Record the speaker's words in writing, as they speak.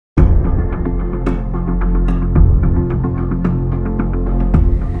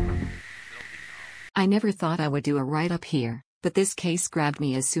I never thought I would do a write-up here, but this case grabbed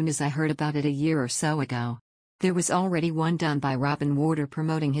me as soon as I heard about it a year or so ago. There was already one done by Robin Warder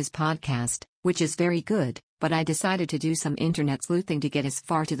promoting his podcast, which is very good, but I decided to do some internet sleuthing to get as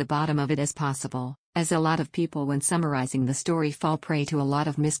far to the bottom of it as possible, as a lot of people when summarizing the story fall prey to a lot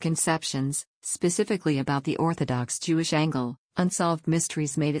of misconceptions, specifically about the Orthodox Jewish angle. Unsolved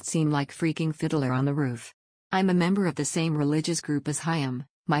mysteries made it seem like freaking Fiddler on the Roof. I'm a member of the same religious group as Chaim.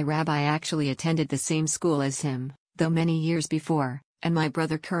 My rabbi actually attended the same school as him, though many years before, and my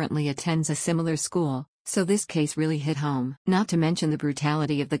brother currently attends a similar school, so this case really hit home. Not to mention the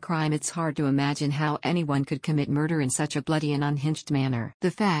brutality of the crime, it's hard to imagine how anyone could commit murder in such a bloody and unhinged manner.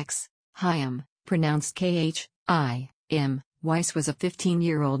 The facts: Chaim, pronounced Chaim Weiss, was a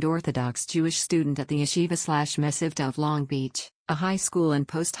 15-year-old Orthodox Jewish student at the Yeshiva/Mesivta of Long Beach, a high school and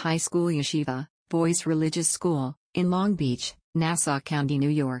post-high school yeshiva, boys' religious school, in Long Beach, Nassau County, New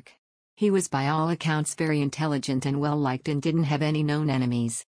York. He was by all accounts very intelligent and well-liked and didn't have any known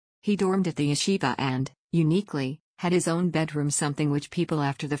enemies. He dormed at the yeshiva and, uniquely, had his own bedroom, something which people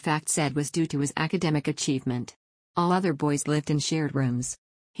after the fact said was due to his academic achievement. All other boys lived in shared rooms.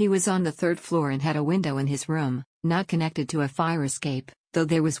 He was on the third floor and had a window in his room, not connected to a fire escape, though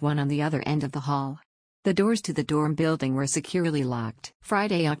there was one on the other end of the hall. The doors to the dorm building were securely locked.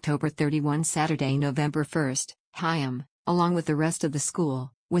 Friday, October 31. Saturday, November 1. Chaim, along with the rest of the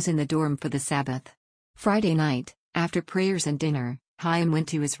school, was in the dorm for the Sabbath. Friday night, after prayers and dinner, Chaim went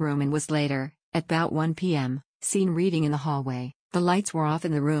to his room and was later, at about 1 p.m., seen reading in the hallway. The lights were off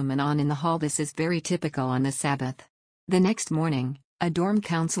in the room and on in the hall. This is very typical on the Sabbath. The next morning, a dorm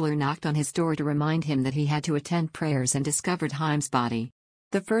counselor knocked on his door to remind him that he had to attend prayers and discovered Chaim's body.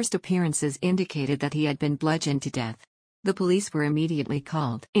 The first appearances indicated that he had been bludgeoned to death. The police were immediately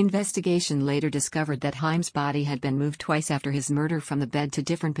called. Investigation later discovered that Chaim's body had been moved twice after his murder from the bed to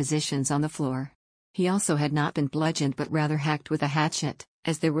different positions on the floor. He also had not been bludgeoned but rather hacked with a hatchet,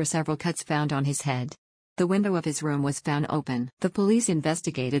 as there were several cuts found on his head. The window of his room was found open. The police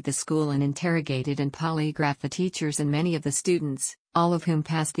investigated the school and interrogated and polygraphed the teachers and many of the students, all of whom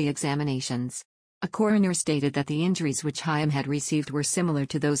passed the examinations. A coroner stated that the injuries which Chaim had received were similar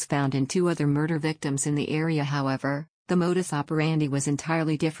to those found in 2 other murder victims in the area. However, the modus operandi was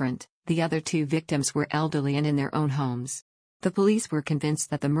entirely different. The other 2 victims were elderly and in their own homes. The police were convinced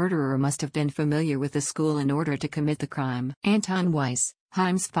that the murderer must have been familiar with the school in order to commit the crime. Anton Weiss,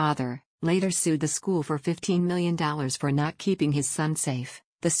 Chaim's father, later sued the school for $15 million for not keeping his son safe.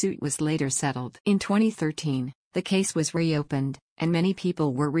 The suit was later settled. In 2013, the case was reopened, and many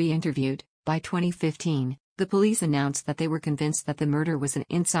people were re-interviewed. By 2015, the police announced that they were convinced that the murder was an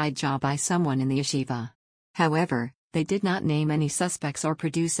inside job by someone in the yeshiva. However, they did not name any suspects or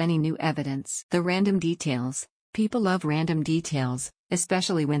produce any new evidence. The random details. People love random details,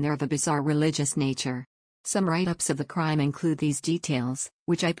 especially when they're of a bizarre religious nature. Some write-ups of the crime include these details,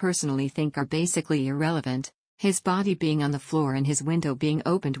 which I personally think are basically irrelevant. His body being on the floor and his window being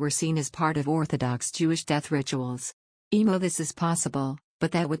opened were seen as part of Orthodox Jewish death rituals. This is possible,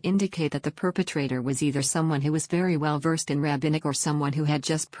 but that would indicate that the perpetrator was either someone who was very well versed in rabbinic or someone who had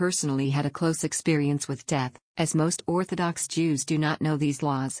just personally had a close experience with death, as most Orthodox Jews do not know these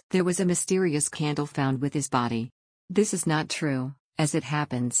laws. There was a mysterious candle found with his body. This is not true, as it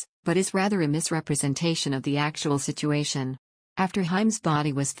happens, but is rather a misrepresentation of the actual situation. After Chaim's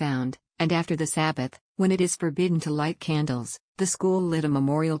body was found, and after the Sabbath, when it is forbidden to light candles, the school lit a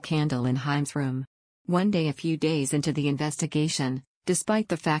memorial candle in Chaim's room. One day, a few days into the investigation, despite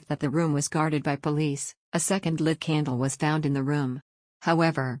the fact that the room was guarded by police, a second lit candle was found in the room.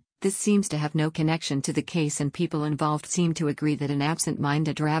 However, this seems to have no connection to the case, and people involved seem to agree that an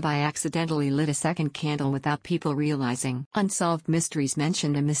absent-minded rabbi accidentally lit a second candle without people realizing. Unsolved mysteries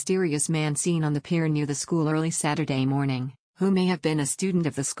mentioned a mysterious man seen on the pier near the school early Saturday morning, who may have been a student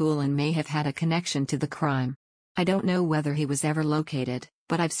of the school and may have had a connection to the crime. I don't know whether he was ever located,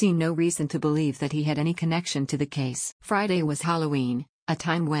 but I've seen no reason to believe that he had any connection to the case. Friday was Halloween, a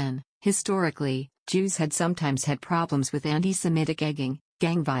time when, historically, Jews had sometimes had problems with anti-Semitic egging,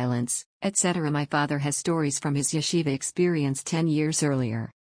 gang violence, etc. My father has stories from his yeshiva experience 10 years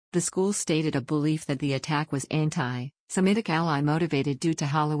earlier. The school stated a belief that the attack was anti-Semitic ally motivated due to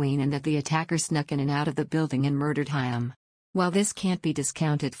Halloween and that the attacker snuck in and out of the building and murdered Chaim. While this can't be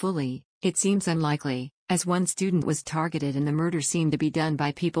discounted fully, it seems unlikely, as one student was targeted and the murder seemed to be done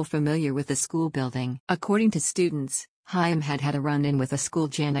by people familiar with the school building. According to students, Chaim had had a run-in with a school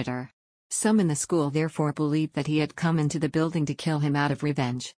janitor. Some in the school therefore believed that he had come into the building to kill him out of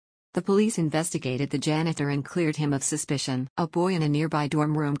revenge. The police investigated the janitor and cleared him of suspicion. A boy in a nearby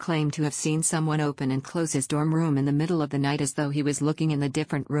dorm room claimed to have seen someone open and close his dorm room in the middle of the night as though he was looking in the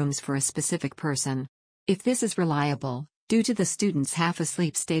different rooms for a specific person. If this is reliable, due to the student's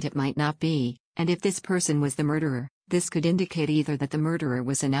half-asleep state it might not be, and if this person was the murderer, this could indicate either that the murderer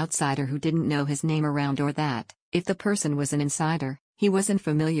was an outsider who didn't know his name around or that, if the person was an insider, he wasn't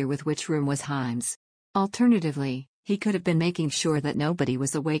familiar with which room was Chaim's. Alternatively, he could have been making sure that nobody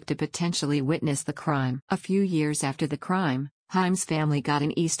was awake to potentially witness the crime. A few years after the crime, Chaim's family got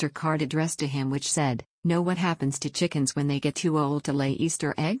an Easter card addressed to him which said, "Know what happens to chickens when they get too old to lay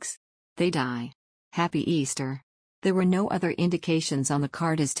Easter eggs? They die. Happy Easter." There were no other indications on the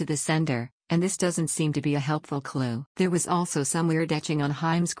card as to the sender, and this doesn't seem to be a helpful clue. There was also some weird etching on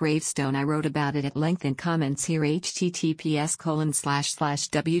Chaim's gravestone. I wrote about it at length in comments here.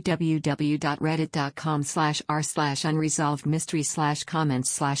 https://www.reddit.com/r/unresolved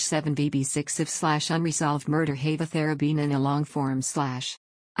mysteries/comments/7bb6if/unresolved murder havatharabina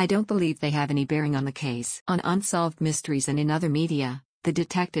I don't believe they have any bearing on the case. On Unsolved Mysteries and in other media, the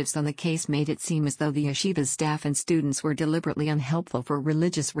detectives on the case made it seem as though the yeshiva's staff and students were deliberately unhelpful for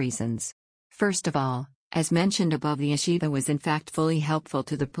religious reasons. First of all, as mentioned above, the yeshiva was in fact fully helpful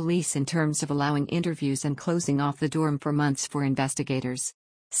to the police in terms of allowing interviews and closing off the dorm for months for investigators.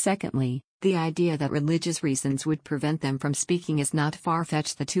 Secondly, the idea that religious reasons would prevent them from speaking is not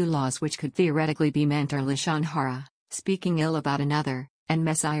far-fetched. The two laws which could theoretically be meant are lashon hara, speaking ill about another, and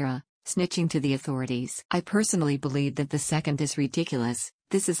mesira, snitching to the authorities. I personally believe that the second is ridiculous.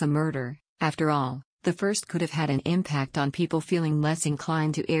 This is a murder, after all. The first could have had an impact on people feeling less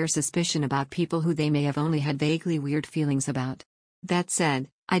inclined to air suspicion about people who they may have only had vaguely weird feelings about. That said,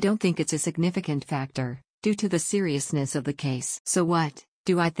 I don't think it's a significant factor, due to the seriousness of the case. So what,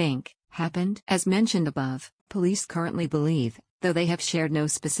 do I think, happened? As mentioned above, police currently believe, though they have shared no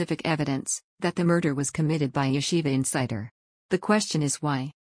specific evidence, that the murder was committed by a yeshiva insider. The question is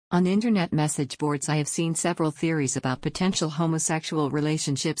why? On internet message boards I have seen several theories about potential homosexual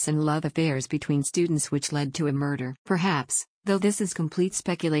relationships and love affairs between students which led to a murder. Perhaps, though this is complete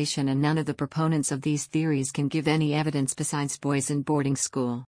speculation and none of the proponents of these theories can give any evidence besides boys in boarding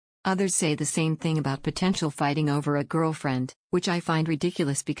school. Others say the same thing about potential fighting over a girlfriend, which I find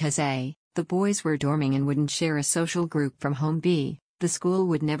ridiculous because A, the boys were dorming and wouldn't share a social group from home. B, the school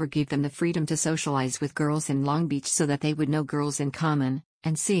would never give them the freedom to socialize with girls in Long Beach so that they would know girls in common.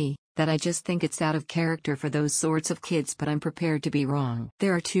 And C, that I just think it's out of character for those sorts of kids, but I'm prepared to be wrong.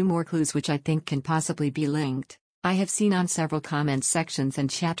 There are two more clues which I think can possibly be linked. I have seen on several comment sections and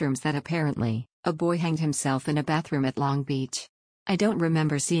chat rooms that apparently, a boy hanged himself in a bathroom at Long Beach. I don't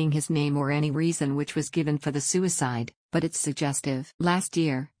remember seeing his name or any reason which was given for the suicide, but it's suggestive. Last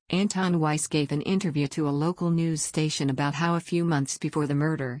year, Chaim Weiss gave an interview to a local news station about how a few months before the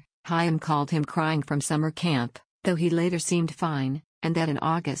murder, Chaim called him crying from summer camp, though he later seemed fine. And that in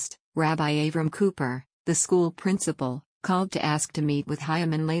August, Rabbi Avram Cooper, the school principal, called to ask to meet with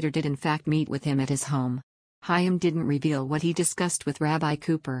Chaim and later did in fact meet with him at his home. Chaim didn't reveal what he discussed with Rabbi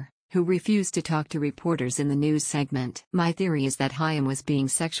Cooper, who refused to talk to reporters in the news segment. My theory is that Chaim was being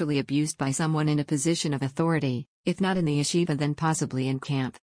sexually abused by someone in a position of authority, if not in the yeshiva then possibly in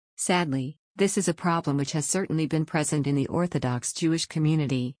camp. Sadly, this is a problem which has certainly been present in the Orthodox Jewish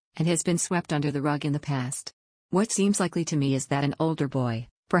community, and has been swept under the rug in the past. What seems likely to me is that an older boy,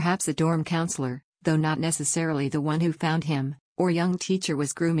 perhaps a dorm counselor, though not necessarily the one who found him, or young teacher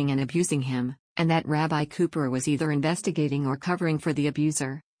was grooming and abusing him, and that Rabbi Cooper was either investigating or covering for the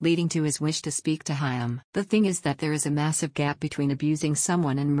abuser, leading to his wish to speak to Chaim. The thing is that there is a massive gap between abusing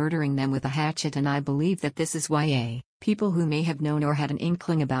someone and murdering them with a hatchet, and I believe that this is why A, people who may have known or had an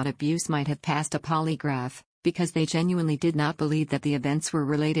inkling about abuse might have passed a polygraph, because they genuinely did not believe that the events were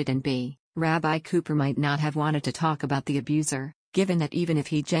related, and B, Rabbi Cooper might not have wanted to talk about the abuser, given that even if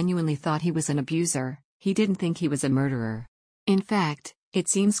he genuinely thought he was an abuser, he didn't think he was a murderer. In fact, it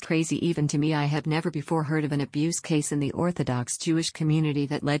seems crazy even to me. I have never before heard of an abuse case in the Orthodox Jewish community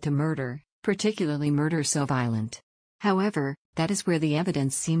that led to murder, particularly murder so violent. However, that is where the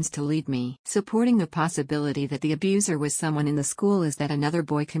evidence seems to lead me. Supporting the possibility that the abuser was someone in the school is that another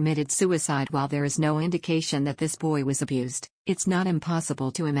boy committed suicide while there is no indication that this boy was abused. It's not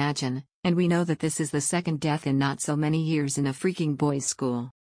impossible to imagine, and we know that this is the second death in not so many years in a freaking boys'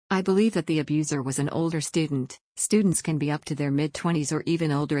 school. I believe that the abuser was an older student. Students can be up to their mid-20s or even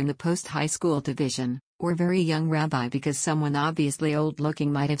older in the post-high school division, or very young rabbi, because someone obviously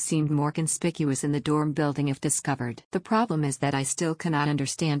old-looking might have seemed more conspicuous in the dorm building if discovered. The problem is that I still cannot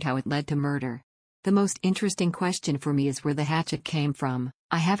understand how it led to murder. The most interesting question for me is where the hatchet came from.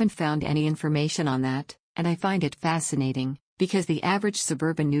 I haven't found any information on that, and I find it fascinating, Because the average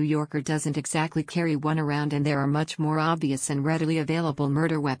suburban New Yorker doesn't exactly carry one around, and there are much more obvious and readily available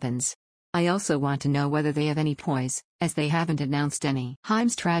murder weapons. I also want to know whether they have any poise, as they haven't announced any.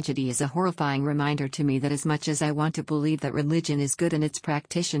 Chaim's tragedy is a horrifying reminder to me that as much as I want to believe that religion is good and its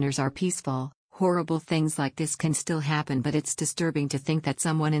practitioners are peaceful, horrible things like this can still happen, but it's disturbing to think that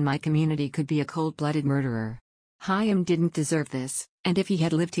someone in my community could be a cold-blooded murderer. Chaim didn't deserve this, and if he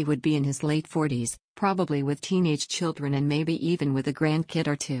had lived he would be in his late 40s, probably with teenage children and maybe even with a grandkid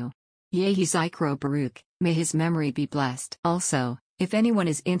or two. Yehi Zikro Baruch, may his memory be blessed. Also, if anyone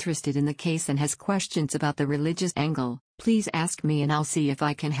is interested in the case and has questions about the religious angle, please ask me and I'll see if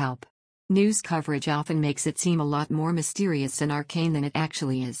I can help. News coverage often makes it seem a lot more mysterious and arcane than it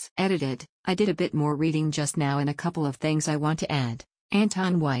actually is. Edited. I did a bit more reading just now and a couple of things I want to add.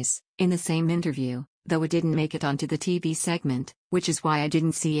 Chaim Weiss, in the same interview, though it didn't make it onto the TV segment, which is why I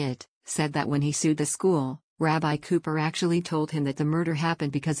didn't see it, said that when he sued the school, Rabbi Cooper actually told him that the murder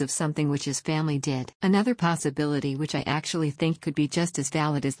happened because of something which his family did. Another possibility which I actually think could be just as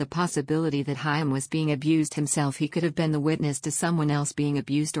valid is the possibility that Chaim was being abused himself. He could have been the witness to someone else being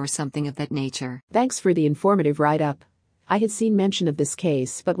abused or something of that nature. Thanks for the informative write-up. I had seen mention of this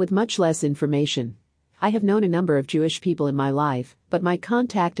case but with much less information. I have known a number of Jewish people in my life, but my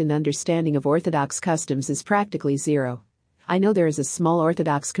contact and understanding of Orthodox customs is practically zero. I know there is a small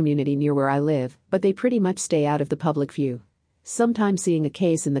Orthodox community near where I live, but they pretty much stay out of the public view. Sometimes seeing a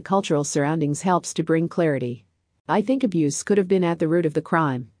case in the cultural surroundings helps to bring clarity. I think abuse could have been at the root of the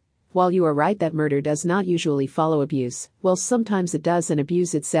crime. While you are right that murder does not usually follow abuse, well, sometimes it does, and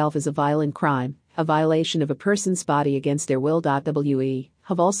abuse itself is a violent crime, a violation of a person's body against their will. We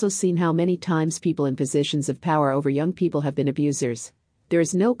have also seen how many times people in positions of power over young people have been abusers. There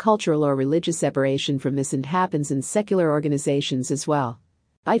is no cultural or religious separation from this, and happens in secular organizations as well.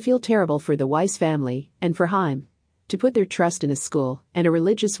 I feel terrible for the Weiss family, and for Chaim. To put their trust in a school, and a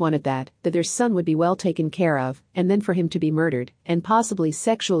religious one at that their son would be well taken care of, and then for him to be murdered, and possibly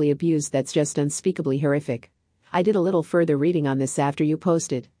sexually abused, that's just unspeakably horrific. I did a little further reading on this after you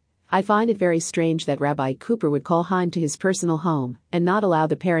posted. I find it very strange that Rabbi Cooper would call Chaim to his personal home, and not allow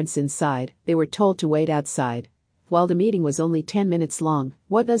the parents inside. They were told to wait outside. While the meeting was only 10 minutes long,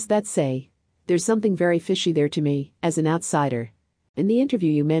 what does that say? There's something very fishy there to me, as an outsider. In the interview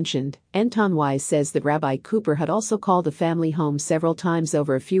you mentioned, Chaim Weiss says that Rabbi Cooper had also called the family home several times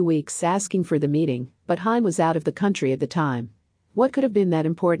over a few weeks asking for the meeting, but Chaim was out of the country at the time. What could have been that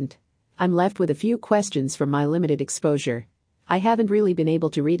important? I'm left with a few questions from my limited exposure. I haven't really been able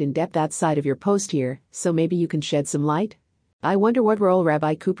to read in depth outside of your post here, so maybe you can shed some light? I wonder what role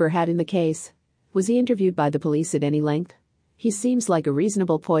Rabbi Cooper had in the case. Was he interviewed by the police at any length? He seems like a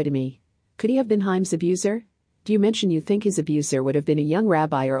reasonable boy to me. Could he have been Chaim's abuser? Do you mention you think his abuser would have been a young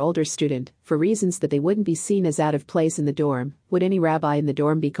rabbi or older student, for reasons that they wouldn't be seen as out of place in the dorm? Would any rabbi in the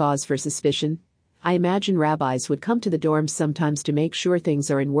dorm be cause for suspicion? I imagine rabbis would come to the dorms sometimes to make sure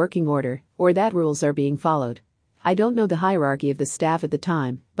things are in working order, or that rules are being followed. I don't know the hierarchy of the staff at the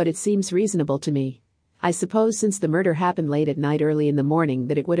time, but it seems reasonable to me. I suppose since the murder happened late at night, early in the morning,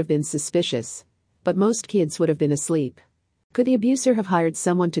 that it would have been suspicious. But most kids would have been asleep. Could the abuser have hired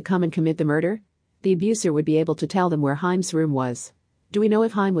someone to come and commit the murder? The abuser would be able to tell them where Chaim's room was. Do we know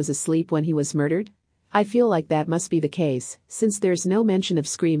if Chaim was asleep when he was murdered? I feel like that must be the case, since there's no mention of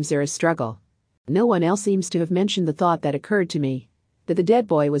screams or a struggle. No one else seems to have mentioned the thought that occurred to me, that the dead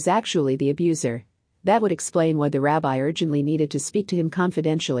boy was actually the abuser. That would explain why the rabbi urgently needed to speak to him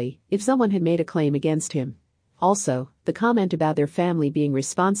confidentially if someone had made a claim against him. Also, the comment about their family being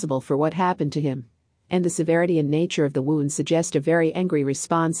responsible for what happened to him, and the severity and nature of the wound suggest a very angry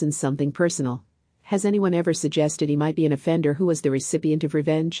response and something personal. Has anyone ever suggested he might be an offender who was the recipient of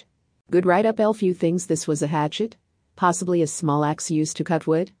revenge? Good write-up. Few thinks this was a hatchet? Possibly a small axe used to cut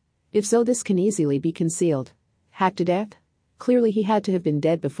wood? If so, this can easily be concealed. Hacked to death? Clearly he had to have been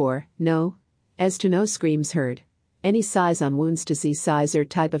dead before. No. As to no screams heard. Any size on wounds to see size or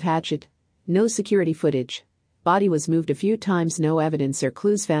type of hatchet? No security footage. Body was moved a few times, no evidence or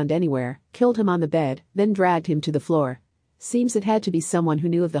clues found anywhere. Killed him on the bed, then dragged him to the floor. Seems it had to be someone who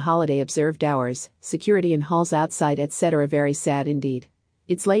knew of the holiday observed hours, security in halls outside, etc. Very sad indeed.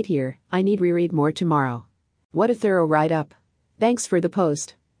 It's late here, I need reread more tomorrow. What a thorough write-up. Thanks for the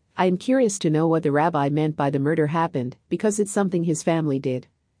post. I am curious to know what the rabbi meant by the murder happened, because it's something his family did.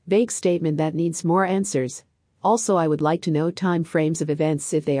 Vague statement that needs more answers. Also, I would like to know time frames of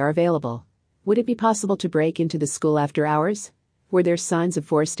events if they are available. Would it be possible to break into the school after hours? Were there signs of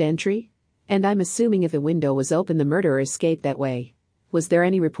forced entry? And I'm assuming if a window was open, the murderer escaped that way. Was there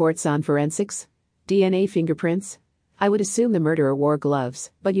any reports on forensics? DNA, fingerprints? I would assume the murderer wore gloves,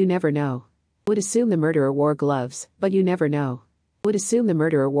 but you never know. Would assume the murderer wore gloves, but you never know. Would assume the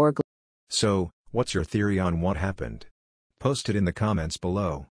murderer wore gloves. So, what's your theory on what happened? Post it in the comments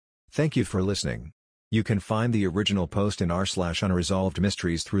below. Thank you for listening. You can find the original post in r/unresolved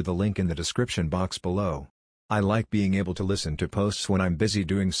mysteries through the link in the description box below. I like being able to listen to posts when I'm busy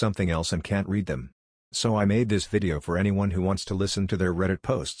doing something else and can't read them. So I made this video for anyone who wants to listen to their Reddit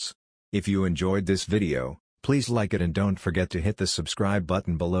posts. If you enjoyed this video, please like it and don't forget to hit the subscribe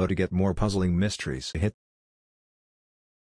button below to get more puzzling mysteries.